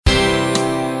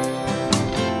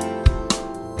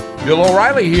Bill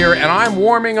O'Reilly here, and I'm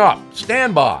warming up.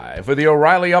 Stand by for the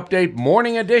O'Reilly Update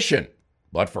Morning Edition.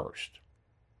 But first,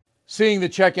 seeing the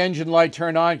check engine light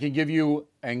turn on can give you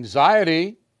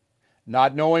anxiety,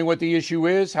 not knowing what the issue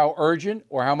is, how urgent,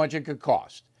 or how much it could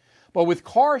cost. But with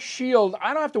CarShield,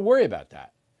 I don't have to worry about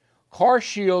that.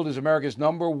 CarShield is America's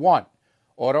 #1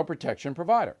 auto protection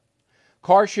provider.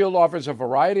 CarShield offers a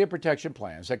variety of protection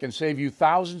plans that can save you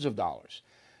thousands of dollars.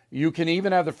 You can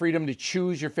even have the freedom to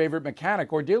choose your favorite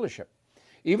mechanic or dealership.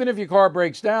 Even if your car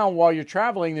breaks down while you're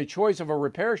traveling, the choice of a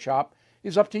repair shop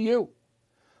is up to you.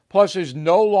 Plus, there's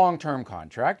no long-term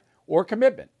contract or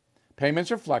commitment.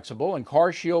 Payments are flexible, and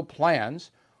CarShield plans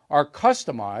are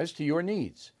customized to your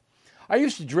needs. I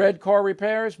used to dread car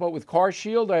repairs, but with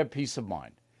CarShield, I have peace of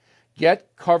mind.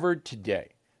 Get covered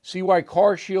today. See why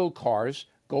CarShield cars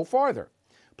go farther.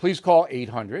 Please call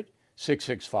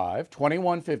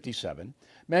 800-665-2157.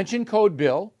 Mention code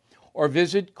BILL or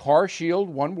visit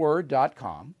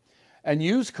carshieldoneword.com and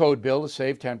use code BILL to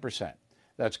save 10%.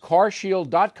 That's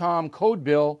carshield.com, code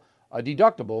BILL. A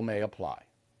deductible may apply.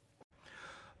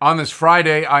 On this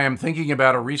Friday, I am thinking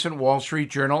about a recent Wall Street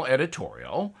Journal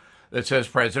editorial that says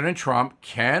President Trump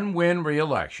can win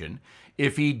re-election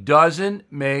if he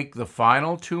doesn't make the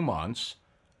final 2 months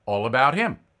all about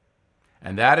him.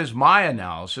 And that is my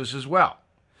analysis as well.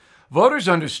 Voters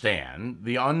understand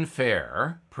the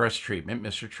unfair press treatment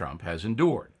Mr. Trump has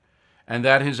endured, and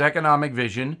that his economic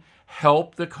vision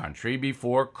helped the country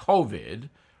before COVID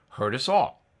hurt us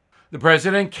all. The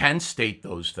president can state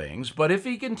those things, but if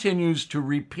he continues to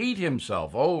repeat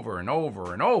himself over and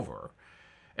over and over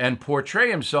and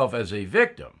portray himself as a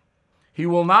victim, he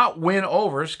will not win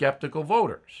over skeptical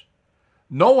voters.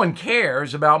 No one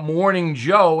cares about Morning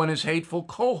Joe and his hateful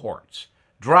cohorts.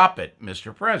 Drop it,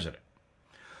 Mr. President.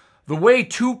 The way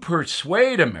to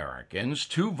persuade Americans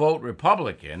to vote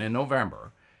Republican in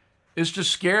November is to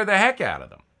scare the heck out of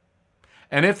them.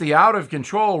 And if the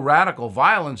out-of-control radical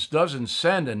violence doesn't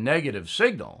send a negative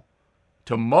signal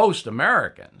to most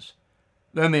Americans,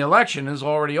 then the election is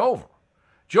already over.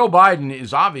 Joe Biden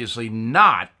is obviously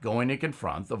not going to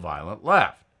confront the violent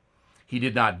left. He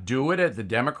did not do it at the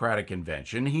Democratic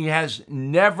convention. He has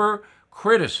never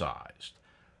criticized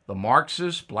the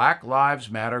Marxist Black Lives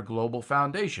Matter Global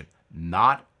Foundation,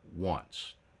 not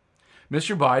once.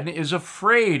 Mr. Biden is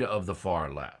afraid of the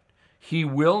far left. He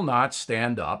will not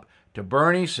stand up to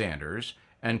Bernie Sanders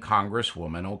and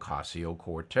Congresswoman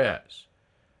Ocasio-Cortez.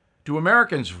 Do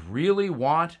Americans really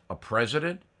want a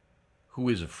president who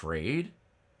is afraid?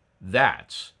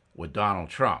 That's what Donald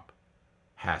Trump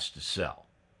has to sell.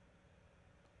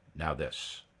 Now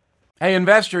this. Hey,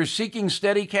 investors seeking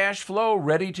steady cash flow,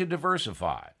 ready to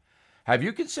diversify. Have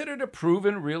you considered a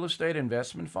proven real estate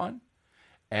investment fund?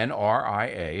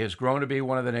 NRIA has grown to be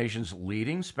one of the nation's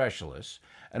leading specialists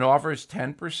and offers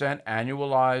 10%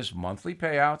 annualized monthly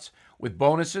payouts with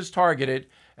bonuses targeted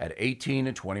at 18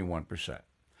 and 21%.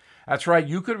 That's right,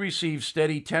 you could receive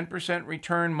steady 10%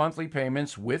 return monthly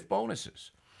payments with bonuses.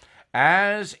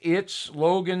 As its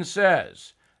slogan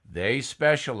says, they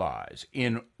specialize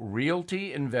in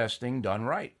realty investing done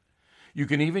right. You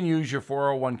can even use your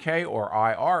 401k or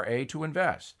IRA to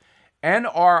invest.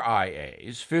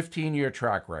 NRIA's 15-year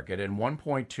track record and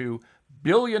 $1.2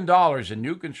 billion in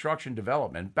new construction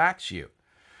development backs you.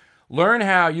 Learn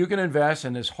how you can invest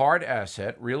in this hard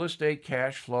asset real estate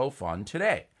cash flow fund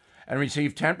today and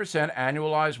receive 10%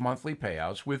 annualized monthly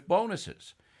payouts with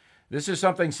bonuses. This is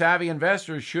something savvy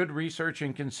investors should research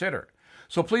and consider.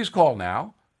 So please call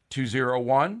now,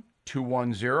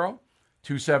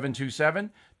 201-210-2727,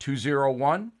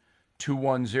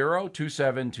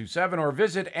 201-210-2727, or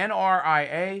visit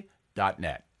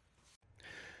nria.net.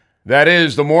 That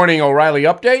is the Morning O'Reilly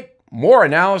Update. More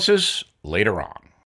analysis later on.